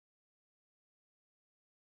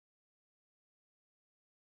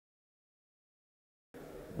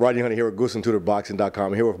Rodney Hunter here with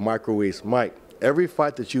GooseandTutorBoxing.com. Here with Mike Ruiz. Mike, every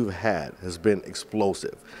fight that you've had has been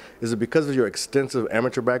explosive. Is it because of your extensive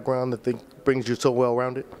amateur background that brings you so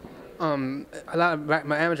well-rounded? A lot of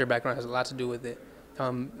my amateur background has a lot to do with it.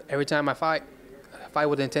 Every time I fight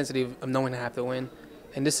with the intensity of knowing I have to win.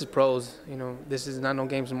 And this is pros. You know, this is not no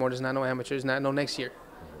games anymore. This is not no amateurs. It's not no next year.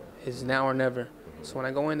 It's now or never. So when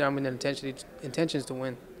I go in there, I'm in the intentions to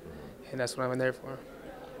win, and that's what I'm in there for.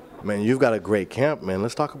 Man, you've got a great camp, man.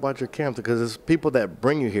 Let's talk about your camp, because it's people that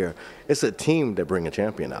bring you here. It's a team that bring a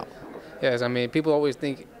champion out. Yes, I mean, people always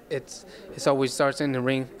think it's always starts in the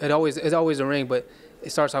ring. It's always a ring, but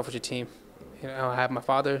it starts off with your team. You know, I have my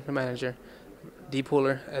father, the manager, D.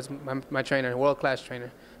 Pooler, as my trainer, world-class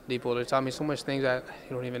trainer. D. Pooler taught me so much things that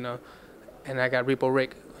you don't even know. And I got Repo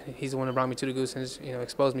Rick. He's the one that brought me to the Goose and you know,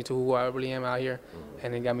 exposed me to who I really am out here,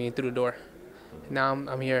 and then got me through the door. And now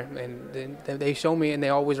I'm here, and they show me, and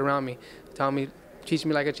they're always around me, telling me, teach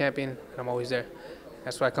me like a champion, and I'm always there.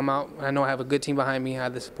 That's why I come out. I know I have a good team behind me. I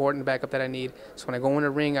have the support and the backup that I need. So when I go in the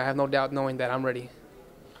ring, I have no doubt knowing that I'm ready.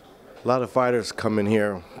 A lot of fighters come in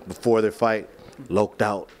here before their fight, loked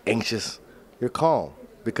out, anxious. You're calm,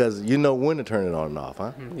 because you know when to turn it on and off,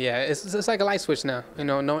 huh? Yeah, it's like a light switch now. You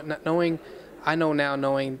know, I know now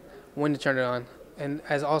knowing when to turn it on, and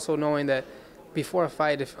as also knowing that before a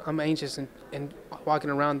fight, if I'm anxious and walking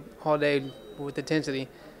around all day with intensity,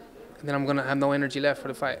 then I'm gonna have no energy left for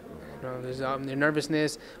the fight. You know, there's the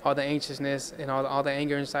nervousness, all the anxiousness, and all the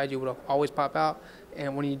anger inside you will always pop out.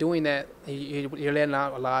 And when you're doing that, you're letting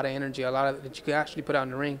out a lot of energy, a lot of that you can actually put out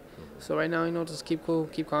in the ring. So right now, you know, just keep cool,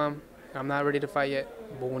 keep calm. I'm not ready to fight yet,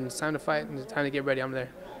 but when it's time to fight and it's time to get ready, I'm there.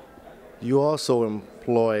 You also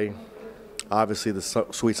employ, obviously, the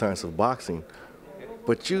sweet science of boxing,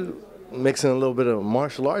 but you mixing a little bit of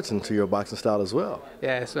martial arts into your boxing style as well.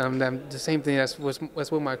 Yeah, so the same thing. That's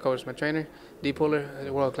with my coach, my trainer, D. Puller,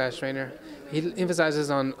 a world-class trainer. He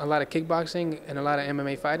emphasizes on a lot of kickboxing and a lot of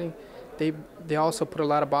MMA fighting. They also put a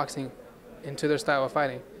lot of boxing into their style of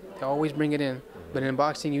fighting. They always bring it in. But in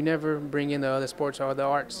boxing, you never bring in the other sports or the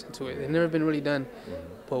arts into it. They've never been really done.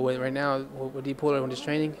 But right now, with D. Puller, with his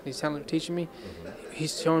training, he's teaching me,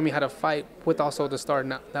 he's showing me how to fight with also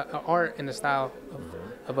the art and the style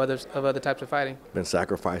of other types of fighting. Been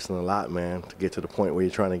sacrificing a lot, man, to get to the point where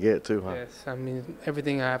you're trying to get to, huh? Yes, I mean,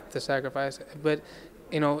 everything I have to sacrifice. But,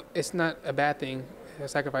 you know, it's not a bad thing. A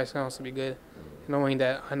sacrifice can also be good. Knowing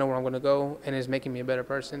that I know where I'm going to go, and it's making me a better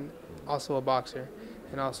person, also a boxer,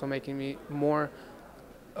 and also making me more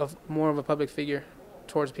of a public figure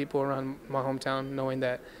towards people around my hometown, knowing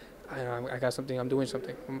that I got something, I'm doing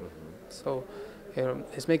something. So, you know,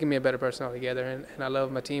 it's making me a better person altogether, and I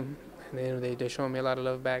love my team, and they're showing me a lot of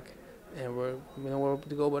love back, and we're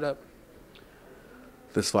to go but up.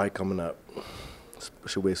 This fight coming up,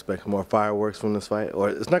 should we expect more fireworks from this fight, or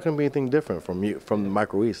it's not going to be anything different from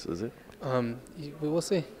Mike Ruiz, is it? We will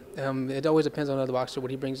see. It always depends on the other boxer.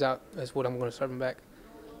 What he brings out is what I'm going to serve him back.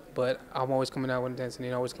 But I'm always coming out with intensity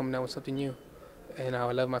and always coming out with something new. And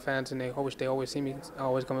I love my fans, and they always see me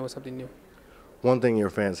always coming with something new. One thing your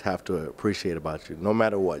fans have to appreciate about you, no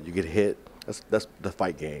matter what, you get hit, that's the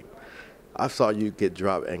fight game. I saw you get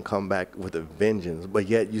dropped and come back with a vengeance, but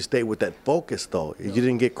yet you stay with that focus, though. You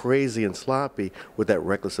didn't get crazy and sloppy with that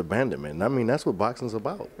reckless abandonment. I mean, that's what boxing's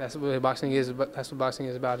about. That's what boxing is. That's what boxing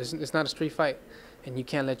is about. It's not a street fight, and you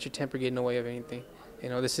can't let your temper get in the way of anything. You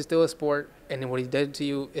know, this is still a sport, and what he did to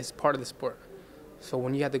you is part of the sport. So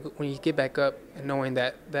when you get back up and knowing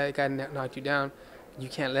that guy knocked you down, you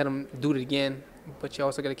can't let him do it again. But you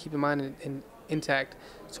also got to keep your mind intact,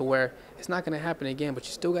 to where it's not going to happen again. But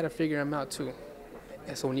you still got to figure him out too.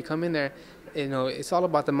 And so when you come in there, you know, it's all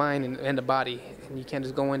about the mind and the body, and you can't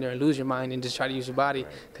just go in there and lose your mind and just try to use your body,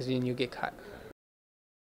 because then you get caught.